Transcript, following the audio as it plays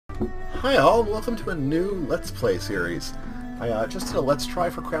Hi all, welcome to a new Let's Play series. I just did a Let's Try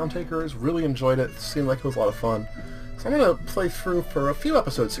for Crowntakers, really enjoyed it, seemed like it was a lot of fun. So I'm going to play through for a few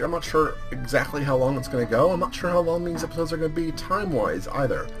episodes here. I'm not sure exactly how long it's going to go. I'm not sure how long these episodes are going to be time-wise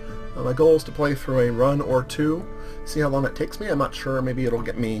either. My goal is to play through a run or two, see how long it takes me. I'm not sure, maybe it'll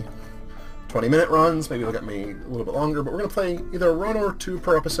get me 20-minute runs, maybe it'll get me a little bit longer, but we're going to play either a run or two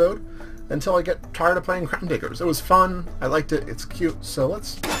per episode until I get tired of playing Crowntakers. It was fun, I liked it, it's cute, so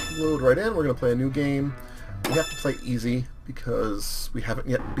let's load right in. We're going to play a new game. We have to play easy because we haven't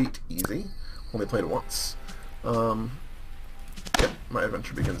yet beat easy. Only played it once. Yep, my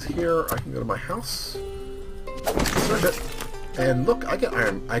adventure begins here. I can go to my house, search it, and look, I get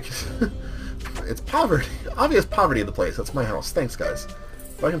iron. It's poverty, obvious poverty of the place. That's my house. Thanks, guys.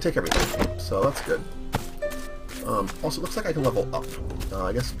 But I can take everything, so that's good. Also, it looks like I can level up.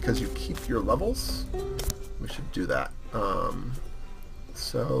 I guess because you keep your levels, we should do that.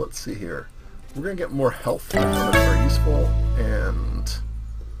 So let's see here. We're going to get more health, I found that's very useful, and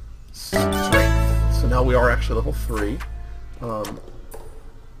strength. So now we are actually level 3. Can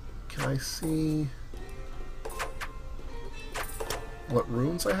I see what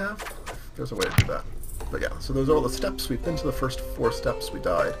runes I have? There's a way to do that. But yeah, so those are all the steps. We've been to the first 4 steps, we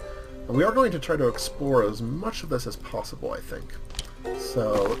died. And we are going to try to explore as much of this as possible, I think.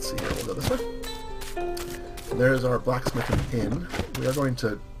 So let's see here, we'll go this way. There's our blacksmith inn. We are going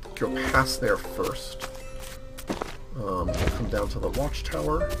to go past there first. Come down to the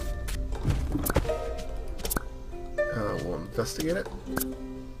watchtower. We'll investigate it.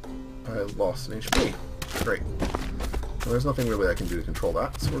 I lost an HP. Great. Well, there's nothing really I can do to control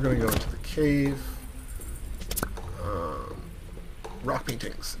that, so we're going to go into the cave. Rock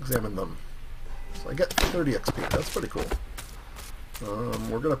paintings. Examine them. So I get 30 XP. That's pretty cool.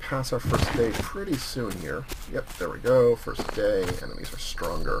 We're going to pass our first day pretty soon here. Yep, there we go. First day. Enemies are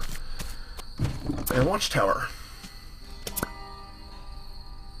stronger. And watchtower.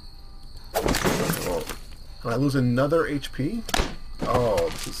 Well, can I lose another HP? Oh,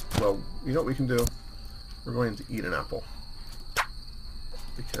 this is... Well, you know what we can do? We're going to eat an apple.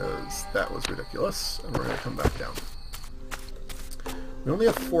 Because that was ridiculous. And we're going to come back down. We only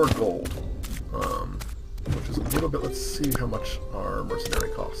have 4 gold. Which is a little bit... Let's see how much our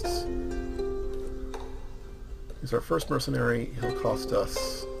mercenary costs. He's our first mercenary. He'll cost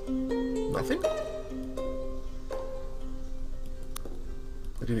us... nothing?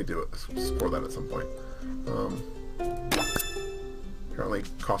 I do need to explore that at some point. Apparently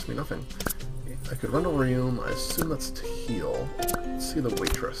cost me nothing. I could run a room. I assume that's to heal. Let's see the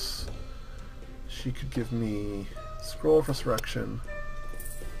waitress. She could give me scroll of resurrection,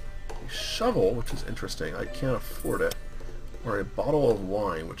 a shovel, which is interesting. I can't afford it. Or a bottle of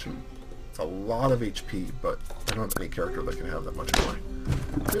wine, which it's a lot of HP, but I don't have any character that can have that much wine.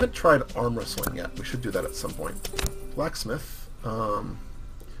 We haven't tried arm wrestling yet. We should do that at some point. Blacksmith.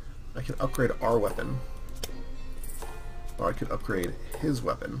 I can upgrade our weapon. Or I could upgrade his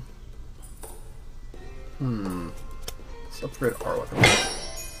weapon. Let's upgrade our weapon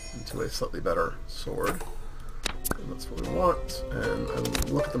into a slightly better sword. And that's what we want. And I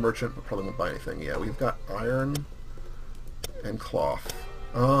look at the merchant, but probably won't buy anything. Yeah, we've got iron and cloth.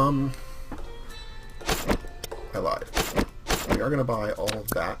 I lied. We are going to buy all of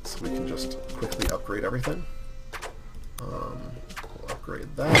that, so we can just quickly upgrade everything. We'll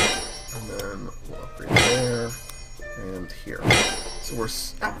upgrade that, and then we'll upgrade there, and here. So we're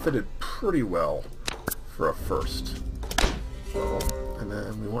outfitted pretty well for a first level. And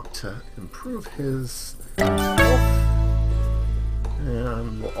then we want to improve his health,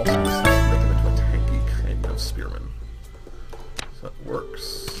 and we'll also just make him into a tanky kind of spearman. So that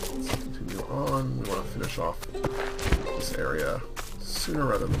works. Let's continue on. We want to finish off this area sooner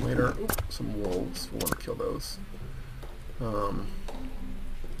rather than later. Ooh, some wolves. We'll want to kill those.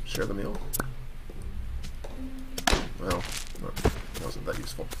 Share the meal. Well, that wasn't that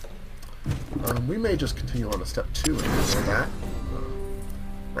useful. We may just continue on to step 2 and do that.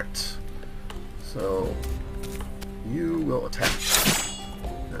 Right. So, you will attack.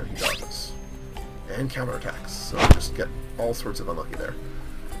 And he dodges. And counterattacks. So just get all sorts of unlucky there.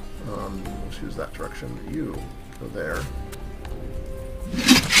 We'll choose that direction. You go there.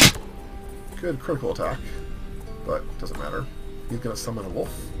 Good critical attack, but doesn't matter. He's going to summon a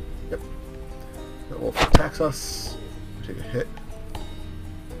wolf. Yep. That wolf attacks us. We take a hit.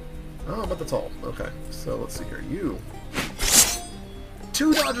 Oh, but that's all. Okay, so let's see here. You.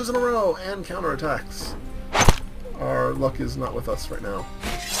 2 dodges in a row and counterattacks. Our luck is not with us right now.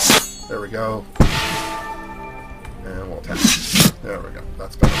 There we go. And we'll attack. There we go.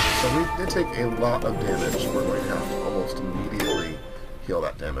 That's better. So we did take a lot of damage. We're going to have to almost immediately heal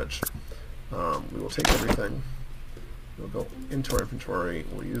that damage. We will take everything. We'll go into our inventory.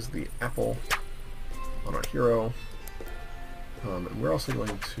 We'll use the apple on our hero. And we're also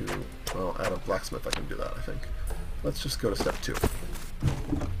going to, well, add a blacksmith. I can do that, I think. Let's just go to step 2.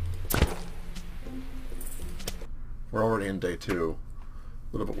 We're already in day 2.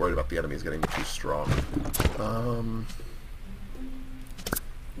 A little bit worried about the enemies getting too strong.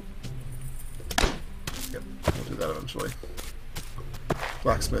 Yep, we'll do that eventually.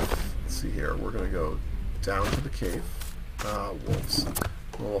 Blacksmith, let's see here. We're going to go down to the cave. Wolves.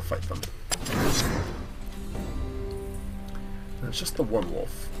 We'll fight them. And it's just the one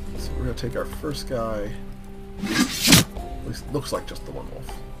wolf. So we're going to take our first guy. At least looks like just the one wolf.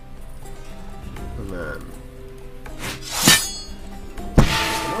 And then...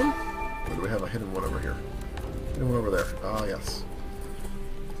 Or do we have a hidden one over here? Hidden one over there. Ah, yes.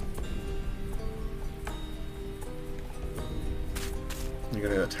 You're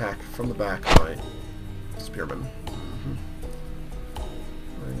going to attack from the back by spearman.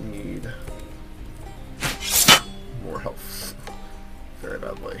 I need more health. Very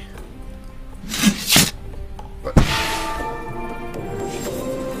badly. But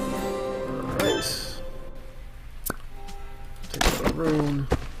alright. Take another rune.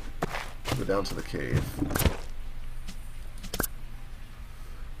 Go down to the cave.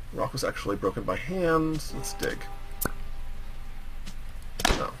 Rock was actually broken by hand. Let's dig.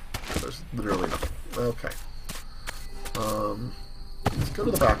 No. There's literally nothing. Okay. Let's go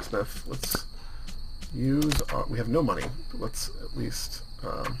to the blacksmith. Let's use our... We have no money, but let's at least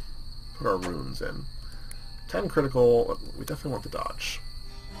put our runes in. 10 critical. We definitely want the dodge.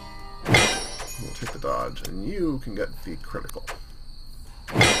 We'll take the dodge, and you can get the critical.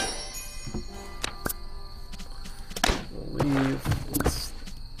 We'll leave. Let's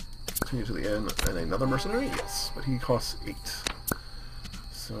continue to the inn. And another mercenary? Yes, but he costs 8.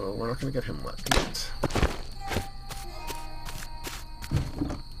 So we're not going to get him yet.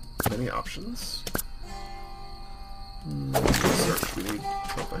 Many options. Search. We need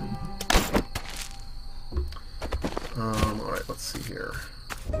something. Alright, let's see here.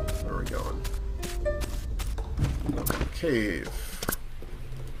 Where are we going? Cave.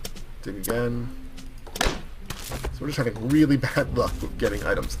 Dig again. So we're just having really bad luck with getting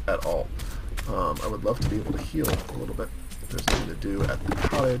items at all. I would love to be able to heal a little bit. If there's nothing to do at the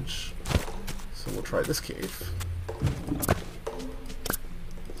cottage. So we'll try this cave.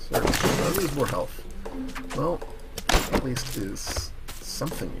 Search. I lose more health. Well, at least is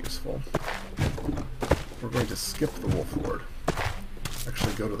something useful. We're going to skip the wolf ward.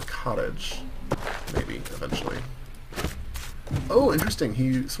 Actually go to the cottage. Maybe, eventually. Oh, interesting.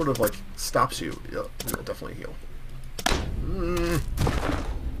 He sort of, like, stops you. Yeah, he'll definitely heal.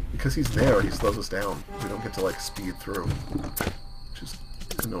 Because he's there, he slows us down. We don't get to, like, speed through. Which is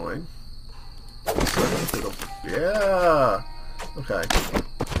annoying. So, yeah! Okay.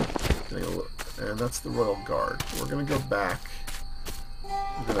 And that's the Royal Guard. We're going to go back.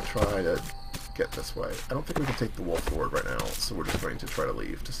 We're going to try to get this way. I don't think we can take the wolf ward right now, so we're just going to try to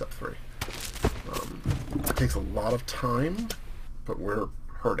leave to step 3. It takes a lot of time, but we're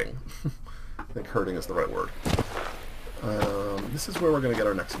hurting. I think hurting is the right word. This is where we're going to get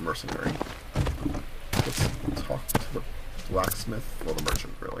our next mercenary. Let's talk to the blacksmith, well, the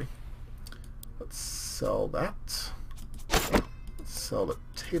merchant, really. Let's sell that. Let's sell the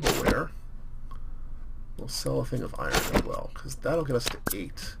tableware. We'll sell a thing of iron as well, because that'll get us to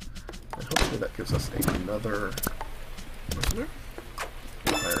 8. And hopefully that gives us another mercenary.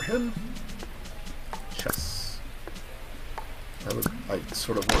 Hire him. Chess. I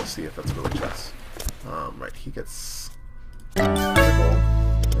sort of want to see if that's really chess. Right, he gets critical.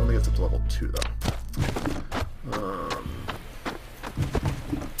 He only gets up to level 2 though.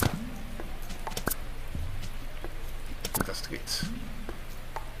 Investigate.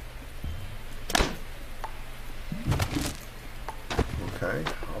 Okay,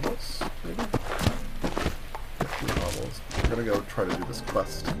 hobbles, maybe? 15 hobbles. We're gonna go try to do this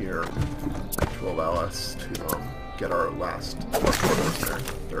quest here, which will allow us to get our last, or third,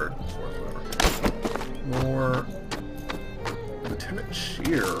 fourth, whatever. More Lieutenant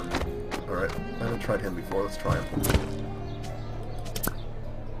Shear. Alright, I haven't tried him before, let's try him.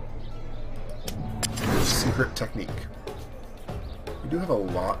 Secret technique. We do have a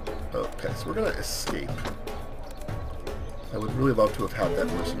lot of pets. We're gonna escape. I would really love to have had that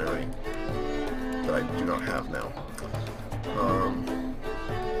mercenary that I do not have now.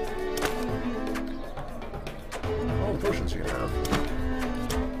 All the potions you can have.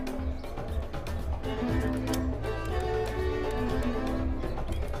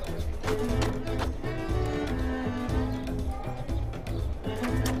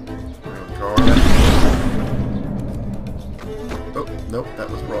 Nope, that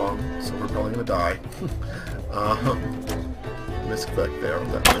was wrong, so we're probably gonna die. Misclick there.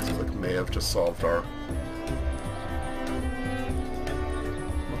 That misclick may have just solved our...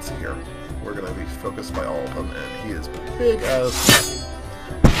 Let's see here. We're gonna be focused by all of them, and he is big as...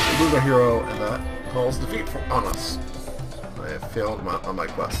 We lose our hero, and that calls defeat on us. I have failed on my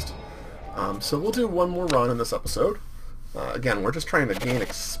quest. So we'll do one more run in this episode. Again, we're just trying to gain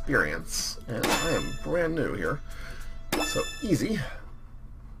experience, and I am brand new here. So, easy.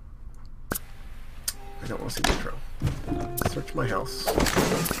 I don't want to see the intro. Search my house.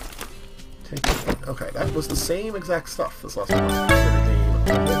 Okay, that was the same exact stuff this last time.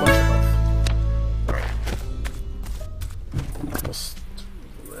 Gain a whole bunch of health. Alright.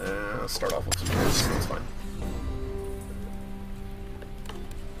 We'll start off with some health, that's fine.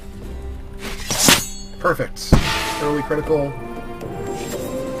 Perfect. Early critical.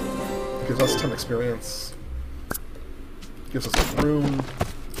 Gives us 10 experience. Gives us a rune.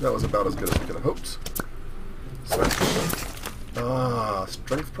 That was about as good as we could have hoped.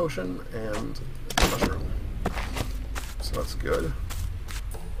 Strength potion and a mushroom. So that's good.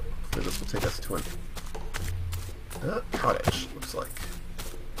 Hopefully this will take us to a cottage, looks like.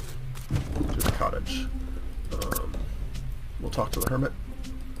 To the cottage. We'll talk to the hermit.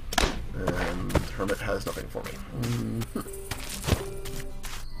 And the hermit has nothing for me.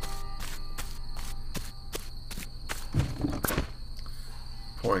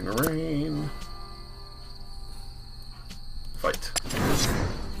 Pouring rain. Fight.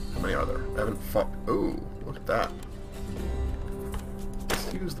 How many are there? I haven't fought. Oh, look at that.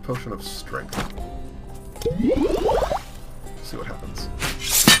 Let's use the potion of strength. See what happens.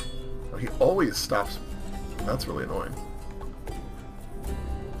 Oh, he always stops. That's really annoying.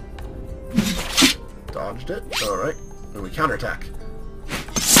 Dodged it. Alright. And we counterattack.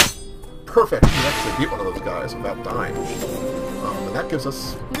 Perfect! We actually beat one of those guys without dying. And that gives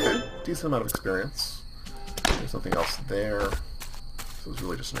us a decent amount of experience. There's nothing else there. So it's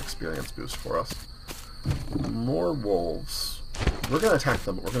really just an experience boost for us. More wolves. We're going to attack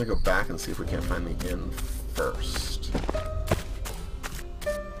them, but we're going to go back and see if we can't find the inn first.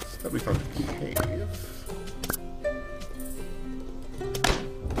 Instead we found a cave.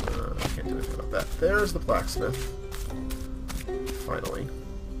 Can't do anything about that. There's the blacksmith. Finally.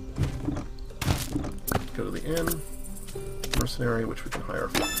 Go to the inn. Mercenary, which we can hire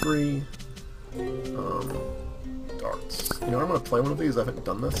for free. Darts. You know, I'm going to play one of these. I haven't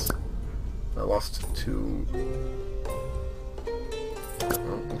done this. I lost 2...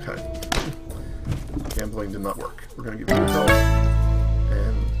 Oh, okay. Gambling did not work. We're going to give you health.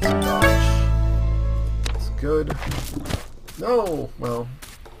 And some dodge. That's good. No! Well...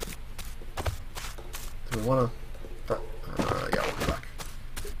 Do we want to... yeah, we'll go back.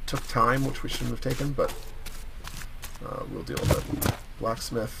 It took time, which we shouldn't have taken, but... we'll deal with it.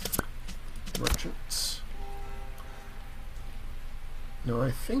 Blacksmith. Merchant. No,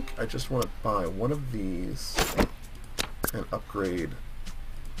 I think I just want to buy one of these and upgrade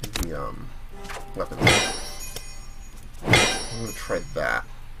the weapon. I'm going to try that.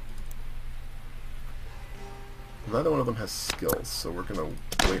 Neither one of them has skills, so we're going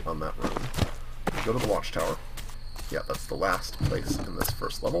to wait on that room. Go to the watchtower. Yeah, that's the last place in this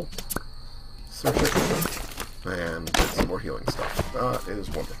first level. Search it, and get some more healing stuff. That is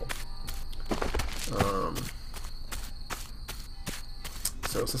wonderful.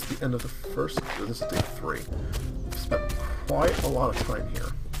 So is this the end of the first? Or this is day 3. We've spent quite a lot of time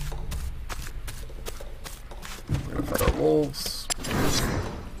here. We're going to fight our wolves.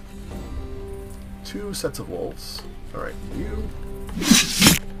 2 sets of wolves. Alright, you.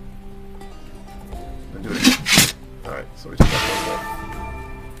 And do it again. Alright, so we just got one wolf.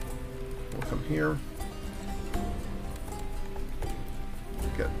 We'll come here.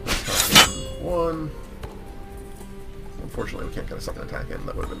 Get attack in 1. Unfortunately, we can't get a second attack in.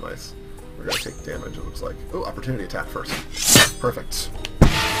 That would have been nice. We're going to take damage, it looks like. Oh, opportunity attack first. Perfect.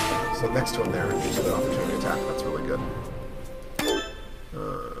 So next to him there, use the opportunity attack. That's really good.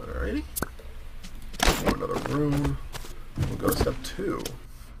 Alrighty. Another room. We'll go to step 2.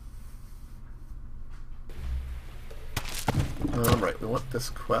 Right, we want this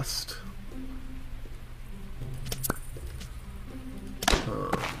quest.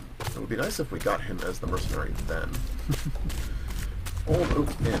 It would be nice if we got him as the mercenary then. Old Oak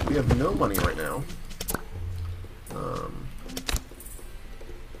Inn. We have no money right now.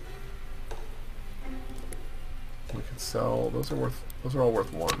 We can sell. Those are all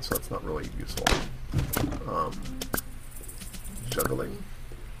worth 1, so that's not really useful. Juggling.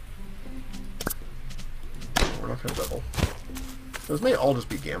 We're not going to juggle. Those may all just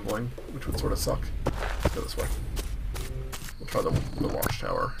be gambling, which would sort of suck. Let's go this way. We'll try the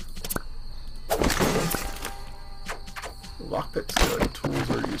watchtower. Lockpick's good. Tools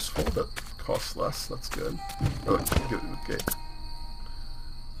are useful, but cost less. That's good. Oh, get the gate.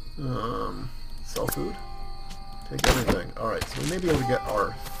 Sell food. Take everything. Alright, so we may be able to get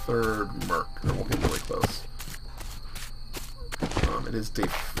our third merc, or we'll be really close. It is day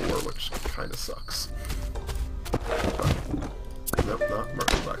 4, which kind of sucks. Nope, not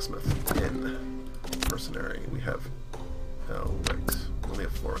merc, blacksmith. In. Mercenary. We have... Oh, right. We only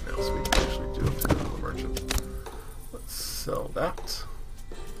have 4 right now, so we can actually do have to go to the merchant. Let's sell that.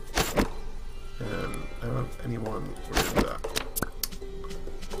 And I don't have anyone where is that?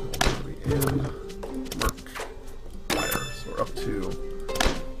 We'll be in merc fire. So we're up to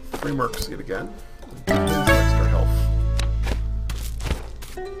 3 mercs yet again. And extra health.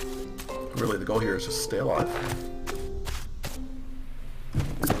 Really, the goal here is just stay alive.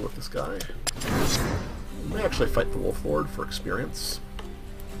 Deal with this guy. We may actually fight the Wolf Lord for experience.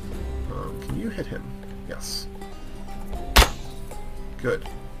 Can you hit him? Yes. Good.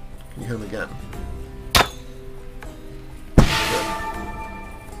 Can you hit him again? Good.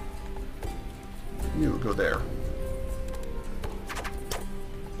 You go there.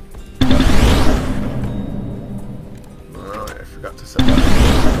 Oh, I forgot to set that.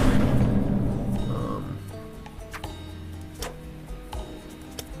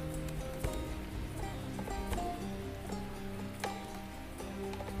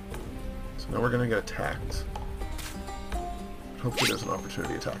 So now we're going to get attacked. Hopefully there's an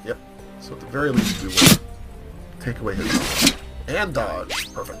opportunity attack. Yep. So at the very least we will take away his health. And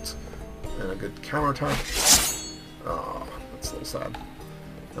dodge. Perfect. And a good counterattack. Oh, that's a little sad.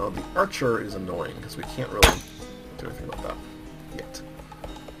 Now the archer is annoying because we can't really do anything about that yet.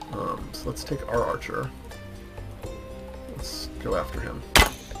 So let's take our archer. Let's go after him.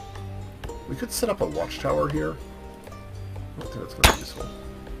 We could set up a watchtower here. I don't think that's going to be useful.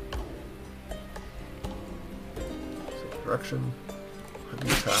 So direction. Heavy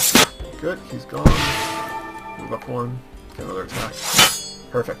attack. Good, he's gone. Move up 1. Get another attack.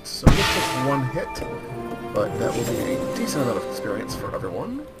 Perfect. So we just took 1 hit, but that will be a decent amount of experience for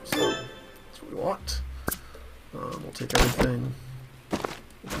everyone. So that's what we want. We'll take everything.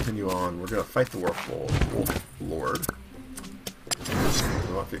 We'll continue on. We're going to fight the Wolf Lord.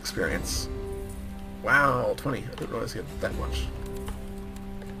 We want the experience. Wow, 20. I didn't realize he had that much.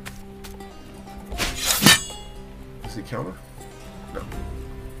 Does he counter? No.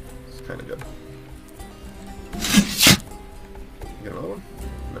 It's kind of good. You get another one?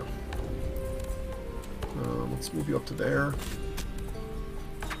 No. Let's move you up to there.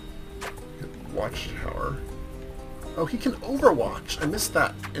 Watchtower. Oh, he can Overwatch! I missed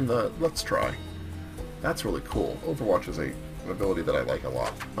that in the Let's Try. That's really cool. Overwatch is an ability that I like a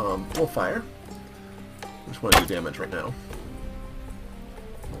lot. We'll fire. I just want to do damage right now.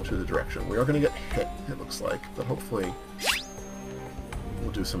 We'll choose a direction. We are going to get hit, it looks like, but hopefully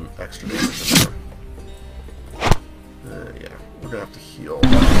we'll do some extra damage in there. Yeah, we're going to have to heal our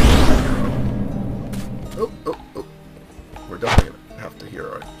hero. Oh. We're definitely going to have to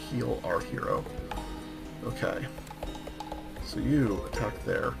heal our hero. Okay. So you attack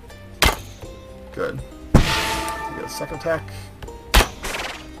there. Good. You get a second attack.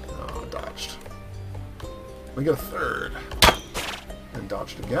 Oh, dodged. We get a third. And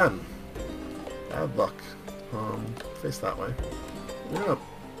dodged again. Bad luck. Face that way. We're gonna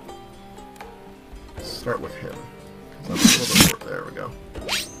start with him. Because I'm a little bit worried. There we go.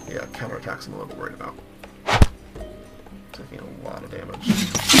 Yeah, counterattacks I'm a little bit worried about. Taking a lot of damage.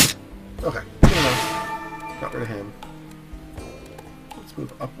 Okay, good enough. Got rid of him. Let's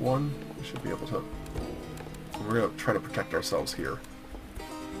move up 1. We should be able to... We're going to try to protect ourselves here.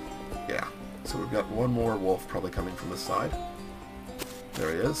 Yeah. So we've got 1 more wolf probably coming from this side.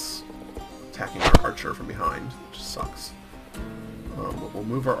 There he is. Attacking our archer from behind, which sucks. We'll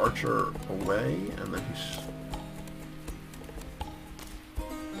move our archer away, and then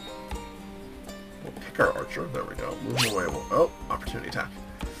we'll pick our archer. There we go. Move him away. Oh, opportunity attack.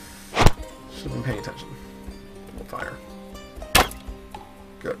 Should have been paying attention. We'll fire.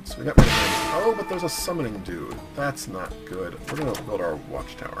 Good. So we got rid of him. Oh, but there's a summoning dude. That's not good. We're going to build our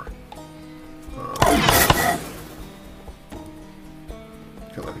watchtower.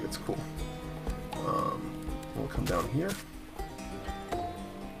 Because I think it's cool. We'll come down here.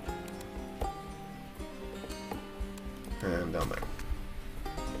 And down there.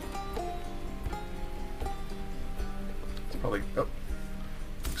 It's probably... Oh.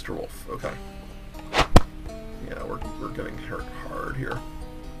 Extra wolf. Okay. Yeah, we're getting hurt hard here.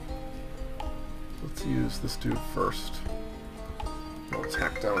 Let's use this dude first. I'll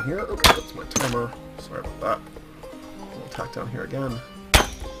attack down here. Oh, that's my timer. Sorry about that. We'll attack down here again.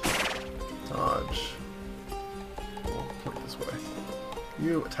 Dodge. We'll point this way.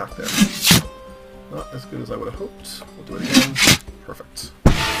 You attack there. Not as good as I would have hoped. We'll do it again. Perfect.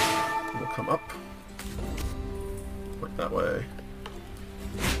 We'll come up. Point that way.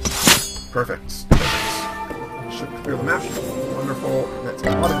 Perfect. Perfect. Should clear the map. Wonderful. And that's a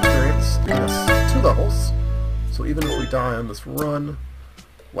lot of experience. Yes, 2 levels. So even if we die on this run,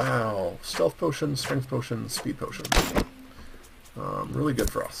 wow. Stealth potion, strength potion, speed potion. Really good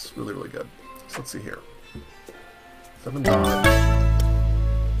for us. Really, really good. So let's see here. 7 dodge.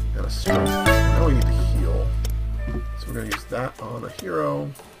 And a strength. Now we need to heal. So we're going to use that on a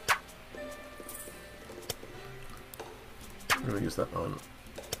hero. We're going to use that on...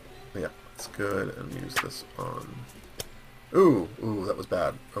 Yeah, that's good. And use this on... Ooh, that was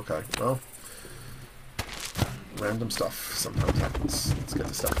bad. Okay, well... Random stuff sometimes happens. Let's get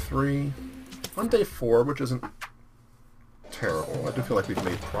to step 3. On day 4, which isn't terrible. I do feel like we've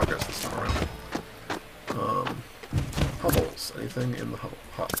made progress this time around. Hovels. Anything in the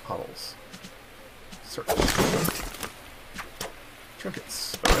hovels? Search.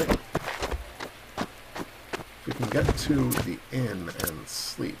 Trinkets. Alright. If we can get to the inn and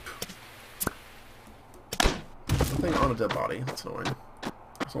sleep. Nothing on a dead body. That's annoying.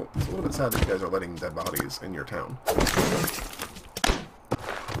 So it's a little bit sad that you guys are letting dead bodies in your town.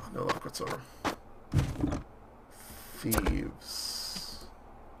 No luck whatsoever. Thieves.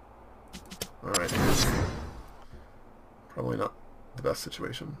 Alright. Probably not the best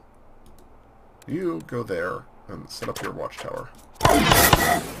situation. You go there and set up your watchtower.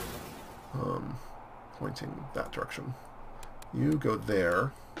 Pointing that direction. You go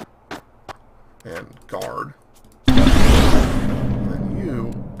there and guard.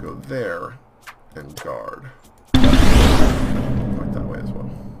 You go there and guard. Point that way as well.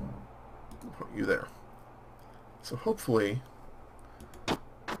 Put you there. So hopefully...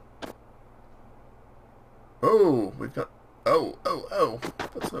 Oh, we've got... Oh!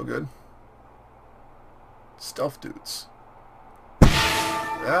 That's no good. Stealth dudes.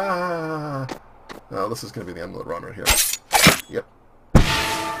 Ah! Oh, this is going to be the end of the run right here. Yep.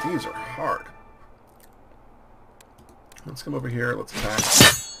 These are hard. Let's come over here, let's attack.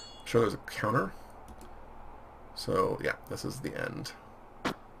 I'm sure there's a counter. So, yeah, this is the end.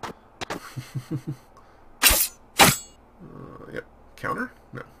 Yep. Counter?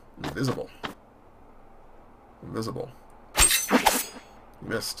 No. Invisible. Invisible.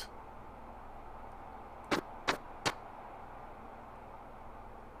 Missed.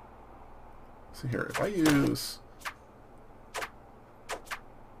 See here, if I use...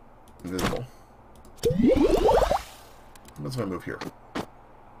 Invisible. What's if I move here?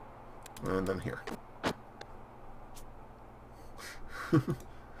 And then here.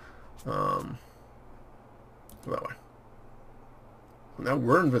 That way. Now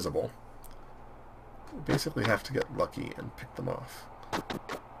we're invisible. We basically have to get lucky and pick them off.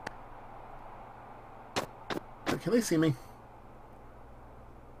 Can they see me?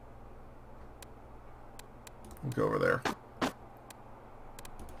 We'll go over there.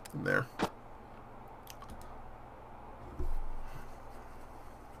 And there.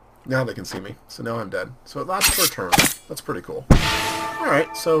 Now they can see me, so now I'm dead. So it lasts for a turn. That's pretty cool.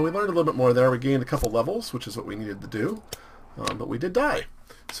 Alright, so we learned a little bit more there. We gained a couple levels, which is what we needed to do. But we did die.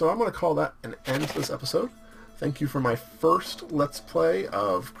 So I'm going to call that an end to this episode. Thank you for my first Let's Play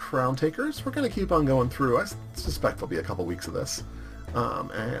of Crowntakers. We're going to keep on going through. I suspect there'll be a couple weeks of this.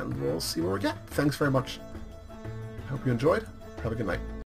 And we'll see where we get. Thanks very much. I hope you enjoyed. Have a good night.